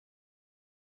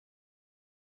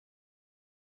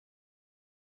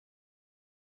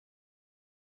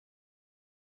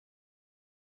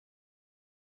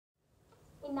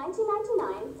In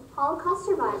 1999, Holocaust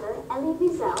survivor Elie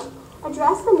Wiesel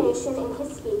addressed the nation in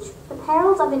his speech, The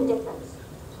Perils of Indifference.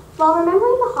 While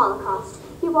remembering the Holocaust,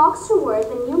 he walks toward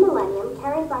the new millennium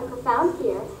carried by profound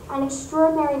fear and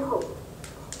extraordinary hope.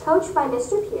 Coached by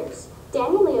Mr. Pierce,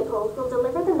 Dani Leopold will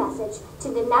deliver the message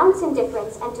to denounce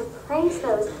indifference and to praise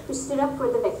those who stood up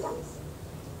for the victims.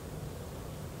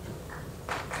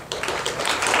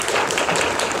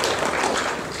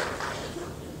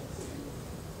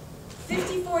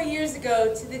 Years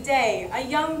ago to the day, a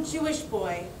young Jewish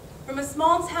boy from a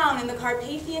small town in the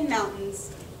Carpathian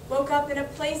Mountains woke up in a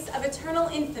place of eternal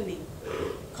infamy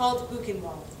called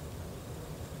Buchenwald.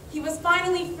 He was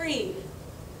finally free,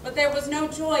 but there was no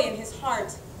joy in his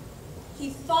heart. He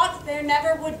thought there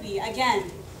never would be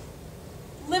again.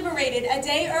 Liberated a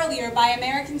day earlier by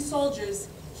American soldiers,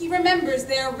 he remembers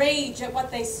their rage at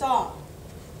what they saw.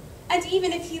 And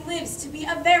even if he lives to be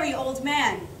a very old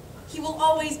man, he will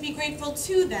always be grateful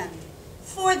to them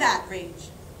for that rage,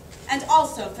 and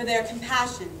also for their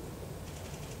compassion.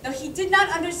 Though he did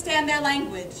not understand their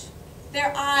language,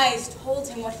 their eyes told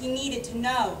him what he needed to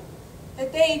know,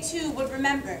 that they too would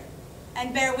remember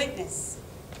and bear witness.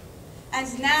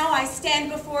 And now I stand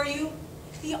before you,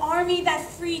 the army that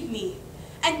freed me,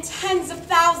 and tens of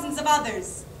thousands of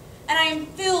others, and I am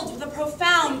filled with a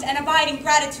profound and abiding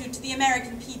gratitude to the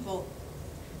American people.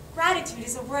 Gratitude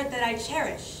is a word that I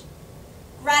cherish.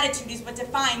 Gratitude is what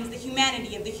defines the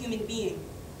humanity of the human being.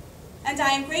 And I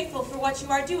am grateful for what you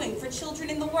are doing for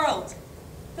children in the world,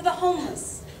 for the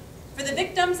homeless, for the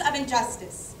victims of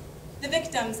injustice, the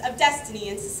victims of destiny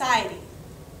and society.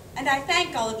 And I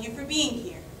thank all of you for being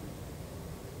here.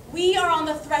 We are on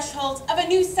the threshold of a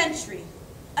new century,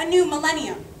 a new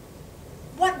millennium.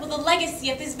 What will the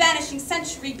legacy of this vanishing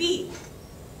century be?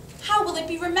 How will it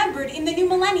be remembered in the new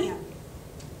millennium?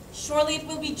 Surely it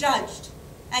will be judged,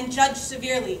 and judged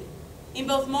severely, in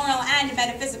both moral and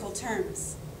metaphysical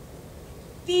terms.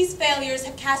 These failures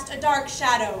have cast a dark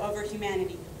shadow over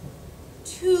humanity.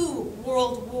 2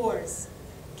 world wars,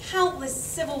 countless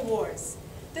civil wars,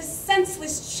 the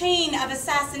senseless chain of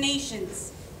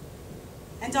assassinations,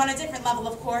 and on a different level,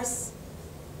 of course,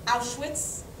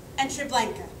 Auschwitz and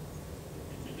Treblinka.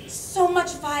 So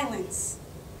much violence,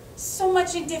 so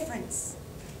much indifference.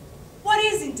 What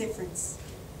is indifference?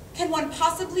 Can one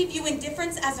possibly view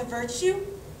indifference as a virtue?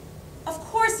 Of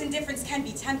course indifference can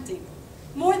be tempting.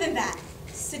 More than that,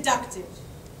 seductive.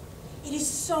 It is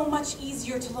so much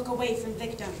easier to look away from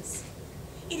victims.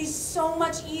 It is so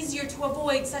much easier to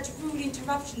avoid such rude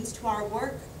interruptions to our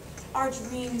work, our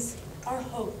dreams, our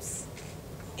hopes.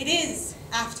 It is,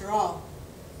 after all,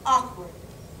 awkward,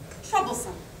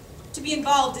 troublesome, to be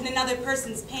involved in another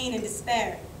person's pain and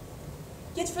despair.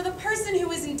 Yet for the person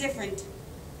who is indifferent,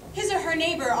 his or her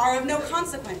neighbor are of no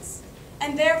consequence,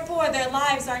 and therefore their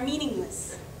lives are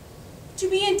meaningless. To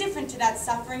be indifferent to that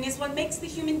suffering is what makes the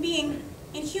human being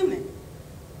inhuman.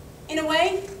 In a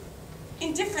way,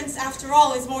 indifference, after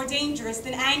all, is more dangerous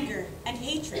than anger and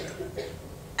hatred.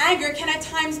 Anger can at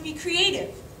times be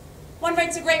creative. One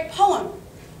writes a great poem,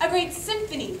 a great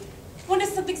symphony. One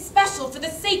does something special for the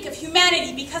sake of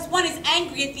humanity because one is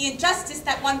angry at the injustice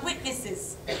that one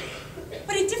witnesses.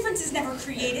 But indifference is never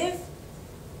creative.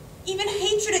 Even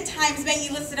hatred at times may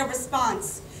elicit a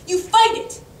response. You fight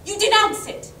it, you denounce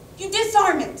it, you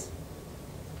disarm it.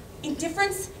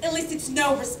 Indifference elicits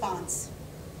no response.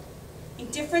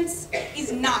 Indifference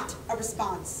is not a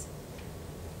response.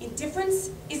 Indifference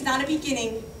is not a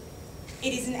beginning,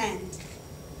 it is an end.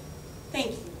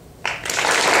 Thank you.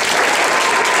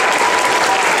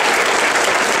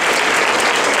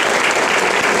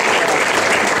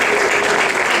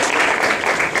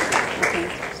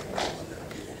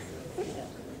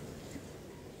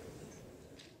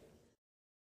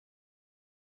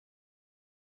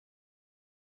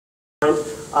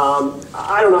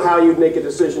 I don't know how you'd make a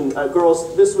decision.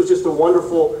 Girls, this was just a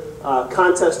wonderful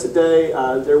contest today.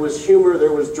 There was humor,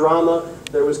 there was drama,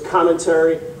 there was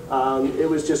commentary. It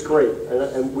was just great,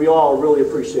 and we all really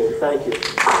appreciate it. Thank you.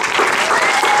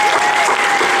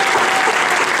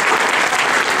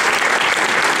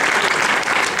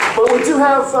 But we do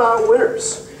have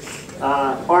winners.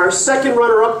 Our second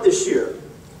runner-up this year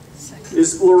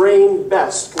is Lorraine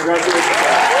Best. Congratulations.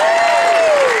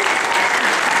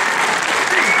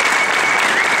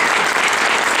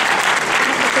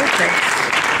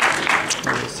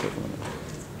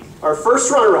 Our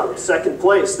first runner-up, second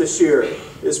place this year,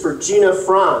 is for Gina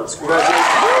Franz. Congratulations.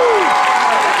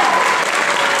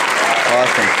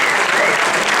 Awesome.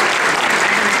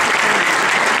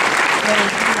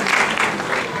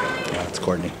 That's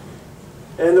Courtney.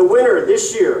 And the winner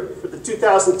this year for the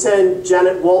 2010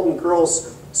 Janet Walton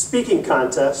Girls Speaking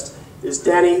Contest is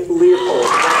Dani Leopold.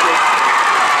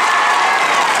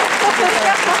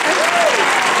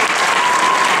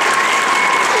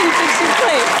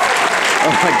 Oh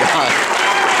my God.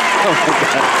 Oh my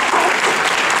God.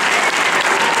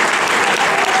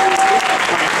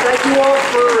 Thank you all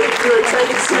for your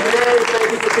attendance today. Thank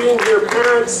you for being here,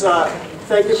 parents.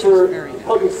 Thank you for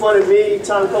poking fun at me,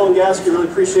 Tom Cullen Gask. We really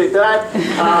appreciate that.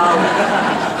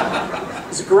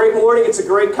 It's a great morning. It's a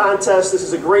great contest. This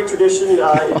is a great tradition.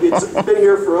 It's been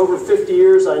here for over 50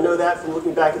 years. I know that from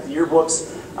looking back at the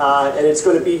yearbooks. And it's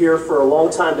going to be here for a long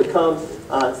time to come.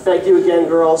 Thank you again,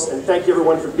 girls, and thank you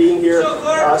everyone for being here.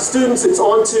 Students, it's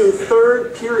on to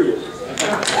third period.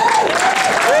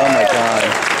 Oh my God.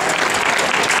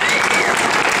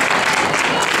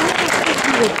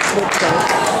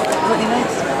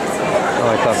 Oh,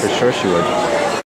 I thought for sure she would.